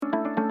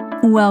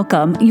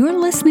Welcome. You're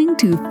listening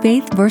to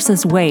Faith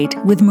vs. Weight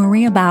with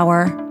Maria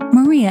Bauer.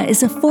 Maria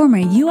is a former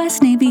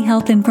U.S. Navy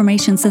Health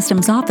Information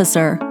Systems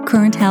officer,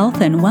 current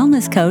health and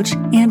wellness coach,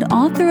 and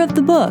author of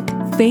the book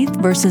Faith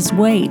vs.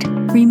 Weight,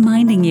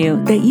 reminding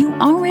you that you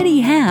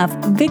already have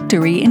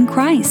victory in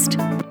Christ.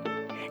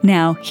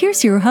 Now,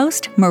 here's your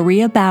host,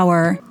 Maria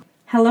Bauer.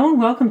 Hello and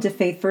welcome to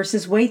Faith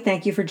vs. Weight.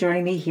 Thank you for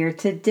joining me here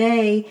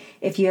today.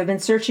 If you have been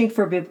searching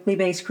for a biblically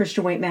based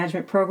Christian weight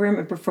management program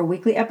and prefer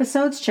weekly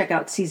episodes, check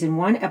out Season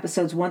 1,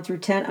 Episodes 1 through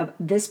 10 of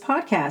this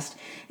podcast.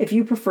 If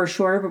you prefer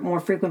shorter but more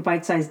frequent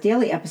bite-sized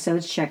daily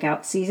episodes, check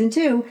out Season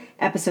 2,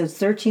 Episodes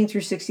 13 through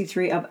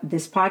 63 of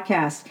this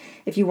podcast.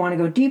 If you want to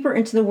go deeper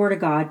into the Word of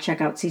God, check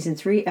out Season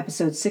 3,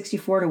 Episodes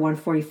 64 to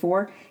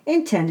 144,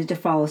 intended to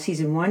follow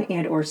Season 1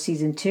 and or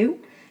Season 2.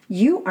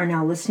 You are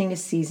now listening to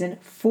Season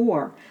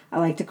 4. I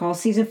like to call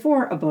Season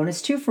 4 a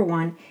bonus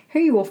 2-for-1.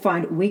 Here you will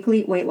find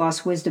weekly weight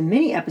loss wisdom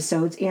mini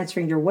episodes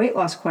answering your weight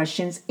loss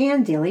questions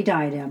and daily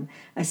diadem,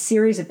 a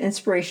series of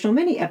inspirational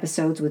mini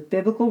episodes with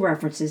biblical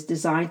references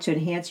designed to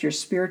enhance your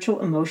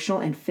spiritual, emotional,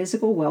 and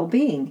physical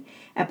well-being.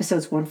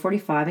 Episodes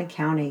 145 and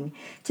counting.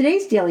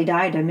 Today's daily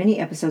diadem mini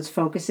episodes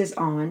focuses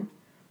on,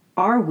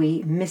 are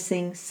we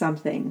missing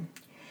something?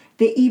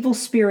 The evil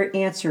spirit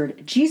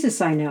answered,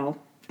 Jesus I know,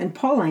 and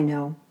Paul I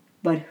know,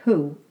 but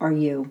who are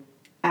you?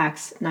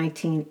 Acts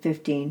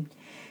 19:15.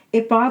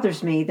 It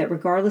bothers me that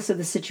regardless of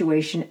the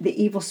situation,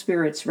 the evil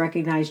spirits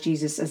recognized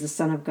Jesus as the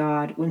Son of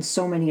God when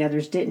so many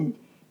others didn't,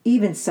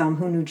 even some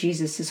who knew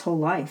Jesus his whole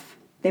life.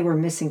 They were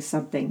missing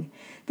something.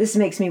 This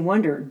makes me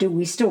wonder, do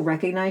we still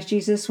recognize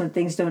Jesus when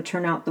things don't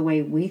turn out the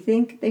way we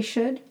think they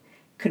should?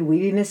 Could we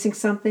be missing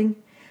something?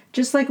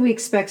 Just like we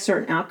expect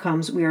certain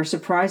outcomes, we are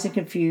surprised and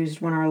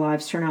confused when our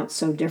lives turn out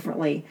so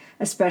differently,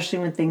 especially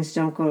when things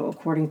don't go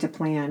according to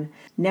plan.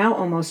 Now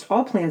almost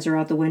all plans are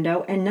out the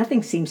window and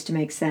nothing seems to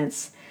make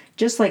sense.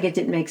 Just like it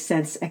didn't make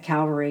sense at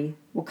Calvary.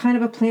 What kind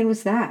of a plan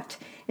was that?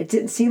 It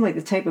didn't seem like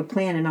the type of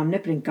plan an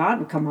omnipotent God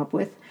would come up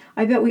with.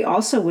 I bet we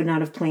also would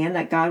not have planned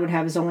that God would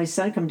have his only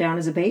son come down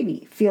as a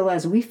baby, feel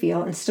as we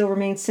feel, and still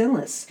remain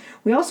sinless.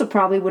 We also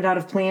probably would not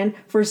have planned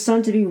for his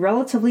son to be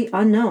relatively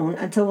unknown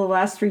until the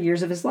last 3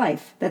 years of his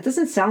life. That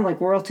doesn't sound like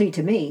royalty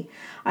to me.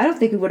 I don't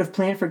think we would have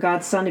planned for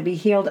God's son to be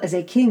hailed as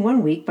a king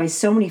one week by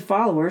so many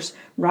followers,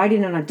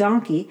 riding on a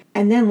donkey,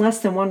 and then less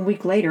than 1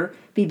 week later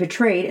be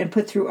betrayed and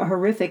put through a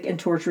horrific and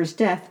torturous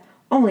death,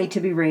 only to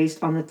be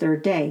raised on the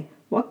third day.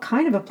 What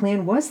kind of a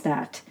plan was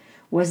that?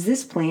 Was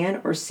this plan,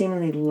 or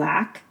seemingly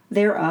lack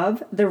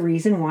thereof, the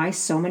reason why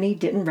so many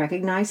didn't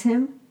recognize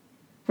him?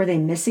 Were they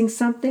missing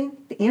something?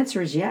 The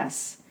answer is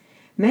yes.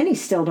 Many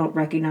still don't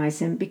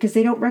recognize him because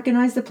they don't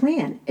recognize the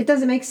plan. It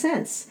doesn't make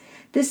sense.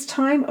 This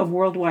time of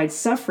worldwide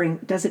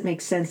suffering doesn't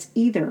make sense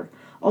either.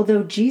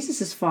 Although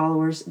Jesus'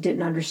 followers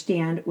didn't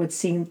understand what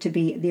seemed to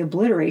be the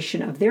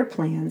obliteration of their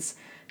plans,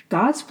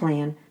 God's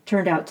plan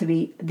turned out to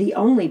be the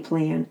only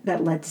plan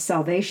that led to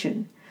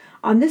salvation.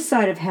 On this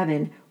side of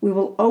heaven, we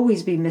will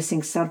always be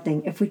missing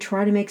something if we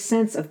try to make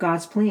sense of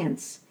God's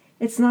plans.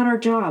 It's not our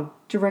job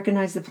to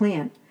recognize the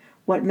plan.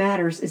 What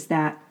matters is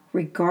that,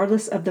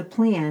 regardless of the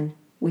plan,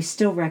 we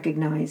still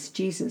recognize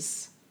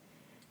Jesus.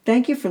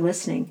 Thank you for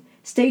listening.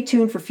 Stay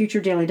tuned for future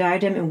Daily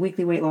Diadem and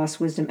weekly weight loss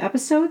wisdom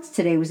episodes.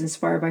 Today was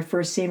inspired by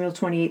 1 Samuel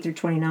 28 through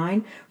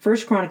 29, 1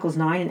 Chronicles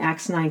 9, and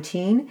Acts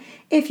 19.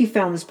 If you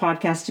found this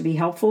podcast to be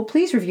helpful,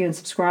 please review and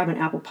subscribe on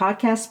Apple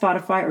Podcasts,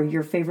 Spotify, or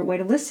your favorite way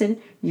to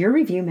listen. Your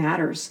review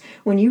matters.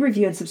 When you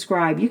review and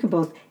subscribe, you can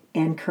both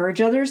encourage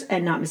others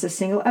and not miss a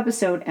single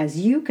episode as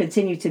you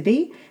continue to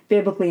be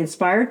biblically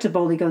inspired to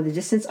boldly go the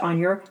distance on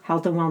your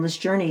health and wellness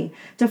journey.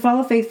 To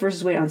follow Faith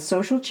vs. Weight on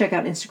social, check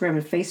out Instagram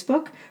and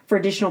Facebook. For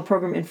additional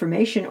program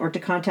information or to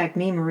contact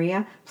me,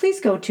 Maria, please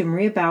go to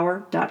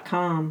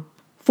mariabauer.com.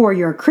 For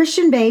your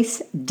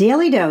Christian-based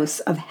daily dose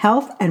of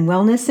health and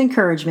wellness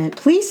encouragement,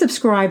 please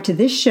subscribe to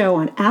this show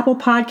on Apple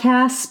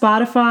Podcasts,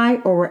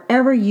 Spotify, or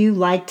wherever you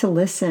like to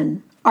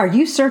listen. Are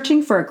you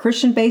searching for a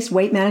Christian-based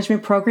weight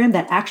management program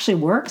that actually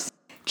works?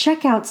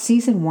 Check out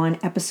Season 1,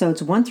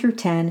 Episodes 1 through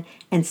 10,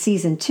 and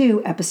Season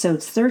 2,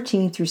 Episodes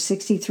 13 through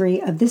 63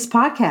 of this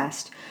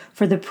podcast.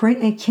 For the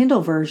print and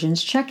Kindle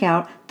versions, check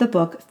out the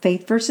book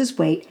Faith vs.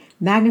 Weight,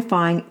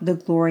 Magnifying the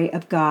Glory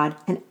of God,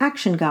 an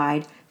action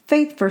guide,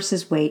 Faith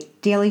vs. Weight,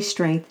 Daily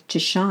Strength to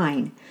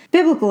Shine.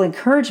 Biblical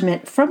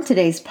encouragement from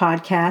today's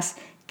podcast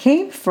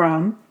came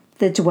from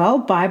the Dwell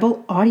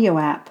Bible audio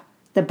app.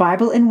 The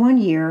Bible in 1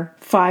 year,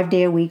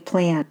 5-day-a-week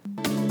plan.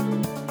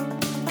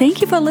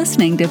 Thank you for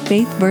listening to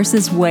Faith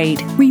vs.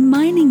 Weight,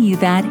 reminding you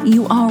that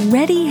you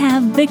already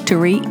have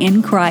victory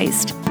in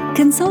Christ.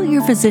 Consult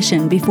your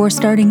physician before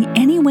starting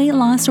any weight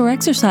loss or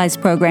exercise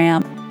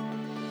program.